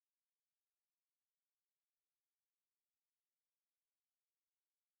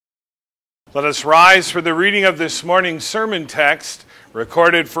Let us rise for the reading of this morning's sermon text,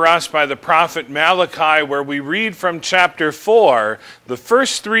 recorded for us by the prophet Malachi, where we read from chapter 4, the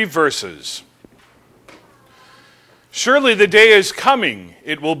first 3 verses. Surely the day is coming,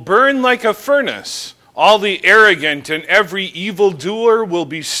 it will burn like a furnace. All the arrogant and every evildoer will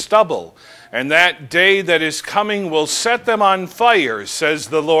be stubble, and that day that is coming will set them on fire, says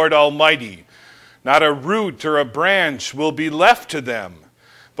the Lord Almighty. Not a root or a branch will be left to them.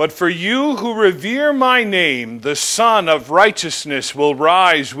 But for you who revere my name, the Son of Righteousness will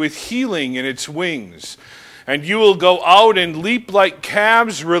rise with healing in its wings. And you will go out and leap like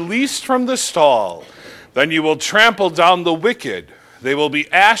calves released from the stall. Then you will trample down the wicked. They will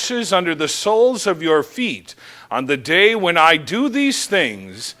be ashes under the soles of your feet on the day when I do these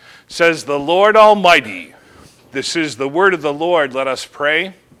things, says the Lord Almighty. This is the word of the Lord. Let us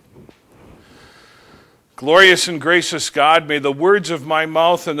pray. Glorious and gracious God, may the words of my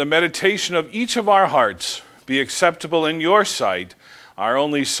mouth and the meditation of each of our hearts be acceptable in your sight, our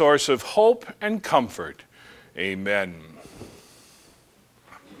only source of hope and comfort. Amen.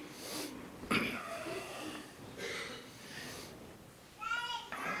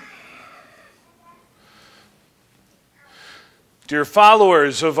 Dear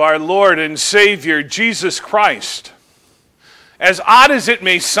followers of our Lord and Savior, Jesus Christ, as odd as it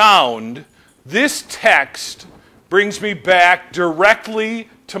may sound, this text brings me back directly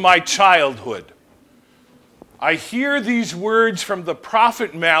to my childhood. I hear these words from the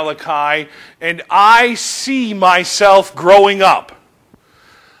prophet Malachi, and I see myself growing up.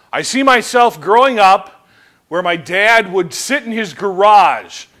 I see myself growing up where my dad would sit in his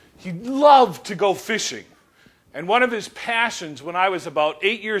garage. He loved to go fishing. And one of his passions when I was about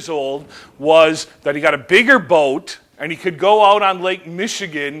 8 years old was that he got a bigger boat and he could go out on Lake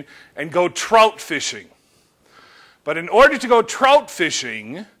Michigan and go trout fishing. But in order to go trout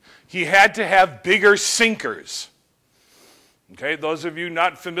fishing, he had to have bigger sinkers. Okay, those of you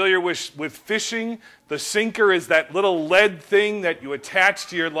not familiar with fishing, the sinker is that little lead thing that you attach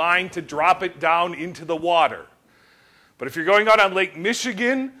to your line to drop it down into the water. But if you're going out on Lake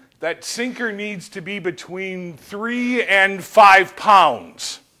Michigan, that sinker needs to be between 3 and 5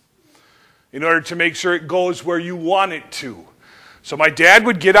 pounds in order to make sure it goes where you want it to. So my dad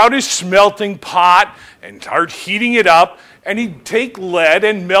would get out his smelting pot and start heating it up, and he'd take lead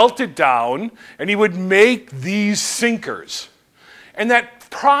and melt it down, and he would make these sinkers. And that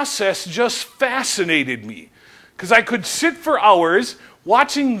process just fascinated me, because I could sit for hours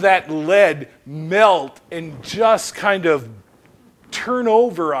watching that lead melt and just kind of turn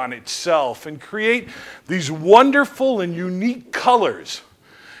over on itself and create these wonderful and unique colors.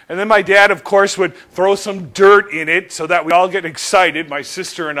 And then my dad, of course, would throw some dirt in it so that we all get excited, my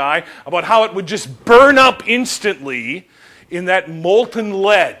sister and I, about how it would just burn up instantly in that molten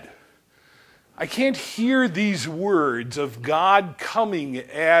lead. I can't hear these words of God coming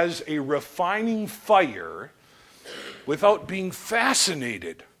as a refining fire without being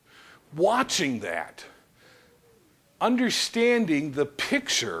fascinated, watching that, understanding the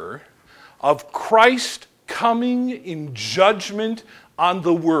picture of Christ coming in judgment on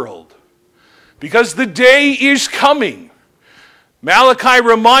the world. Because the day is coming. Malachi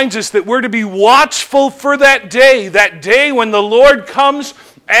reminds us that we're to be watchful for that day when the Lord comes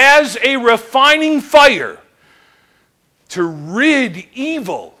as a refining fire to rid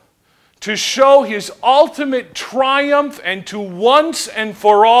evil, to show his ultimate triumph, and to once and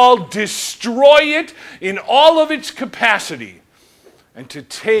for all destroy it in all of its capacity, and to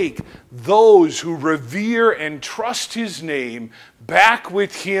take those who revere and trust his name back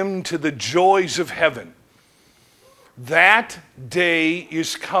with him to the joys of heaven. That day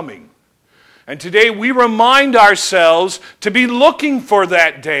is coming. And today we remind ourselves to be looking for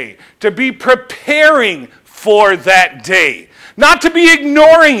that day, to be preparing for that day, not to be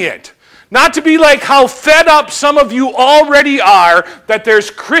ignoring it, not to be like how fed up some of you already are that there's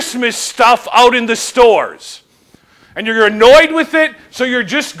Christmas stuff out in the stores. And you're annoyed with it, so you're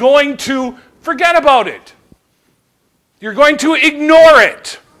just going to forget about it. You're going to ignore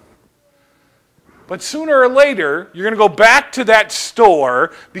it. But sooner or later, you're going to go back to that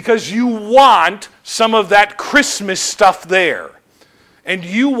store because you want some of that Christmas stuff there. And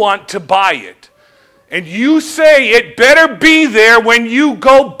you want to buy it. And you say it better be there when you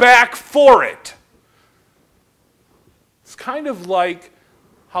go back for it. It's kind of like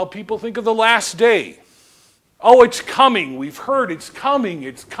how people think of the last day. Oh, it's coming. We've heard it's coming,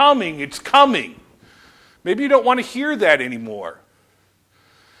 it's coming, it's coming. Maybe you don't want to hear that anymore.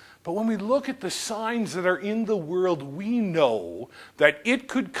 But when we look at the signs that are in the world, we know that it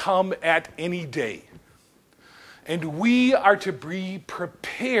could come at any day. And we are to be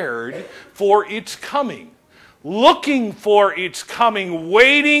prepared for its coming, looking for its coming,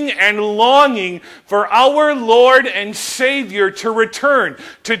 waiting and longing for our Lord and Savior to return,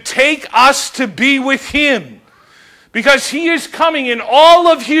 to take us to be with Him. Because He is coming in all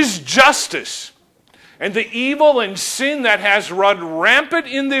of His justice. And the evil and sin that has run rampant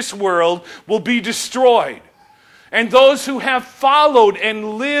in this world will be destroyed. And those who have followed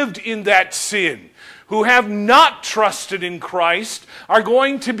and lived in that sin, who have not trusted in Christ, are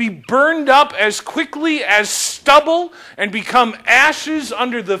going to be burned up as quickly as stubble and become ashes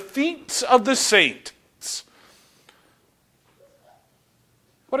under the feet of the saints.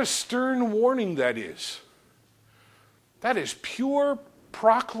 What a stern warning that is. That is pure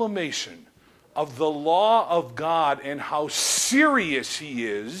proclamation of the law of God and how serious He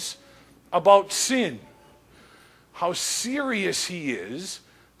is about sin. How serious He is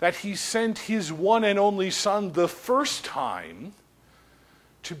that He sent His one and only Son the first time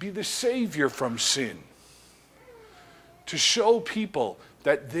to be the Savior from sin. To show people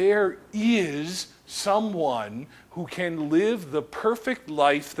that there is someone who can live the perfect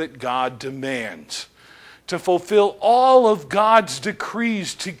life that God demands. To fulfill all of God's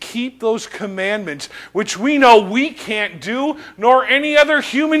decrees, to keep those commandments, which we know we can't do, nor any other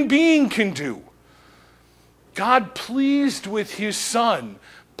human being can do. God, pleased with His Son,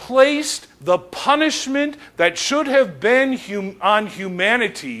 placed the punishment that should have been on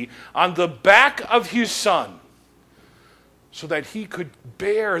humanity on the back of His Son, so that He could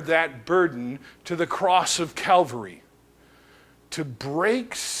bear that burden to the cross of Calvary, to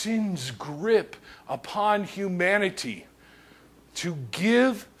break sin's grip upon humanity, to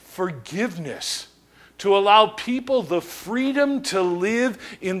give forgiveness, to allow people the freedom to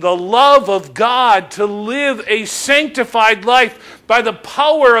live in the love of God, to live a sanctified life by the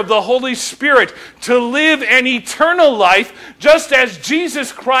power of the Holy Spirit, to live an eternal life, just as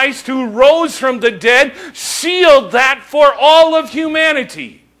Jesus Christ, who rose from the dead, sealed that for all of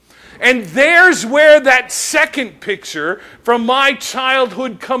humanity. And there's where that second picture from my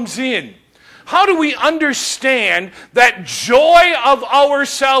childhood comes in. How do we understand that joy of our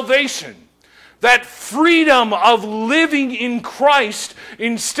salvation? That freedom of living in Christ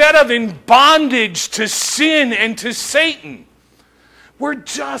instead of in bondage to sin and to Satan. We're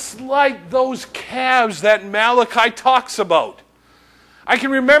just like those calves that Malachi talks about. I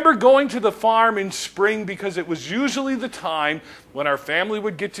can remember going to the farm in spring because it was usually the time when our family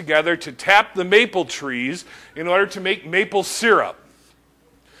would get together to tap the maple trees in order to make maple syrup.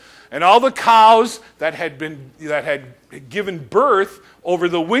 And all the cows that had given birth over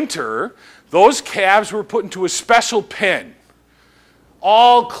the winter, those calves were put into a special pen,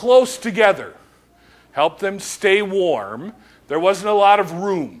 all close together, helped them stay warm. There wasn't a lot of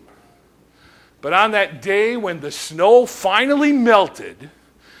room. But on that day when the snow finally melted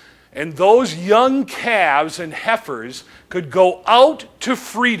and those young calves and heifers could go out to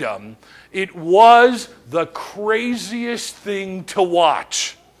freedom, it was the craziest thing to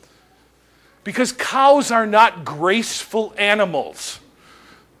watch. Because cows are not graceful animals.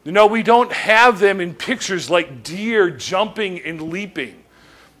 You know, we don't have them in pictures like deer jumping and leaping.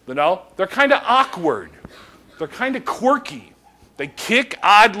 You know, they're kind of awkward. They're kind of quirky. They kick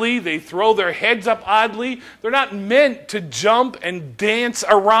oddly. They throw their heads up oddly. They're not meant to jump and dance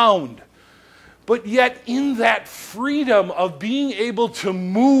around. But yet in that freedom of being able to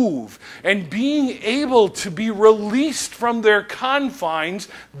move and being able to be released from their confines,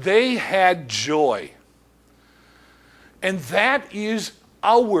 they had joy. And that is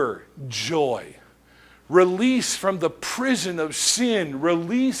our joy. Released from the prison of sin,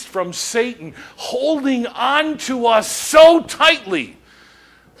 released from Satan, holding on to us so tightly.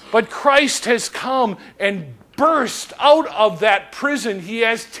 But Christ has come and burst out of that prison. He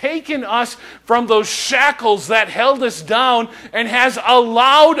has taken us from those shackles that held us down and has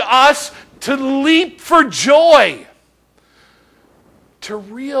allowed us to leap for joy. To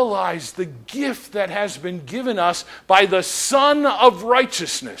realize the gift that has been given us by the Son of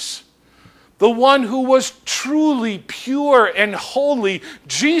Righteousness, the one who was truly pure and holy,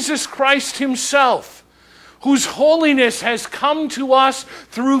 Jesus Christ Himself, whose holiness has come to us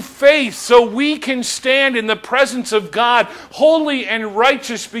through faith so we can stand in the presence of God, holy and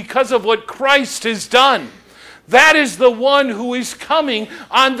righteous because of what Christ has done. That is the one who is coming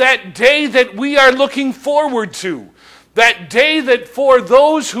on that day that we are looking forward to. That day that for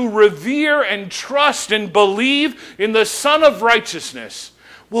those who revere and trust and believe in the Son of Righteousness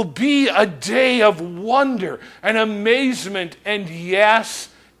will be a day of wonder and amazement and, yes,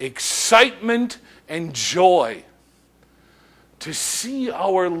 excitement and joy. to see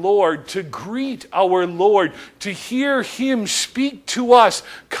our Lord, to greet our Lord, to hear him speak to us,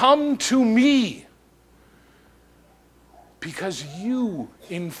 "Come to me." Because you,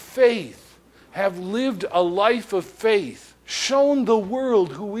 in faith, have lived a life of faith, shown the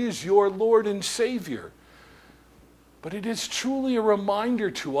world who is your Lord and Savior. But it is truly a reminder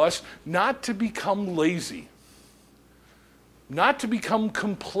to us not to become lazy, not to become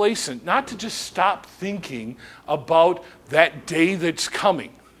complacent, not to just stop thinking about that day that's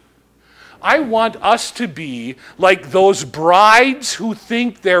coming. I want us to be like those brides who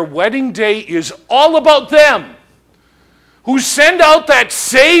think their wedding day is all about them, who send out that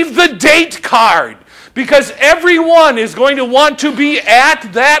save the date card, because everyone is going to want to be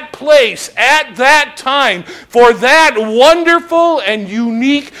at that place, at that time, for that wonderful and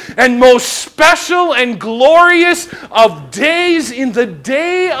unique and most special and glorious of days in the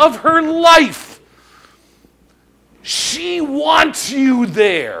day of her life. She wants you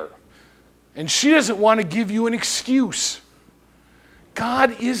there, and she doesn't want to give you an excuse.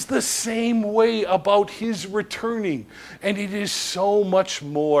 God is the same way about his returning, and it is so much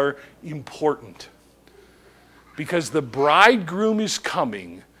more important. Because the bridegroom is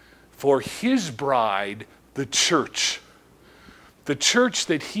coming for his bride, the church. The church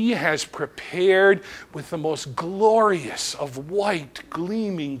that he has prepared with the most glorious of white,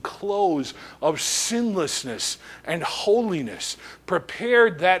 gleaming clothes of sinlessness and holiness.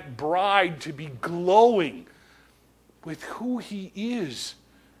 Prepared that bride to be glowing with who he is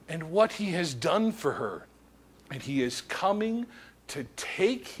and what he has done for her. And he is coming to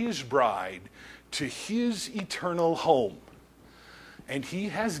take his bride to his eternal home. And he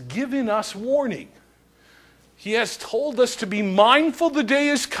has given us warning. He has told us to be mindful the day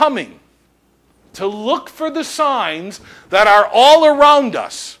is coming, to look for the signs that are all around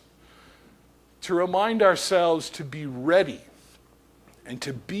us, to remind ourselves to be ready and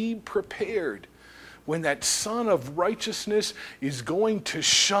to be prepared when that Son of Righteousness is going to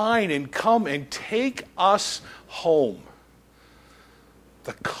shine and come and take us home.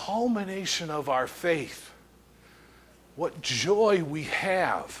 The culmination of our faith, what joy we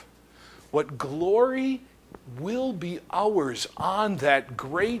have, what glory will be ours on that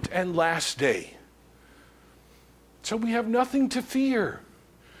great and last day. So we have nothing to fear.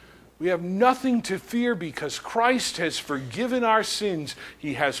 We have nothing to fear because Christ has forgiven our sins.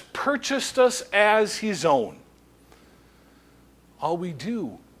 He has purchased us as his own. All we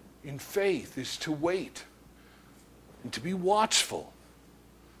do in faith is to wait and to be watchful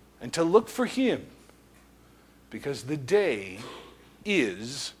and to look for him, because the day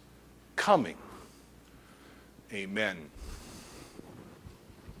is coming. Amen.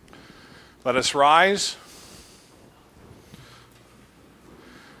 Let us rise.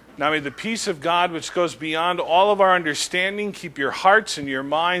 Now may the peace of God, which goes beyond all of our understanding, keep your hearts and your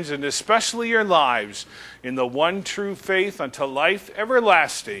minds, and especially your lives, in the one true faith unto life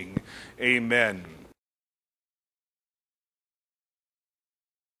everlasting. Amen.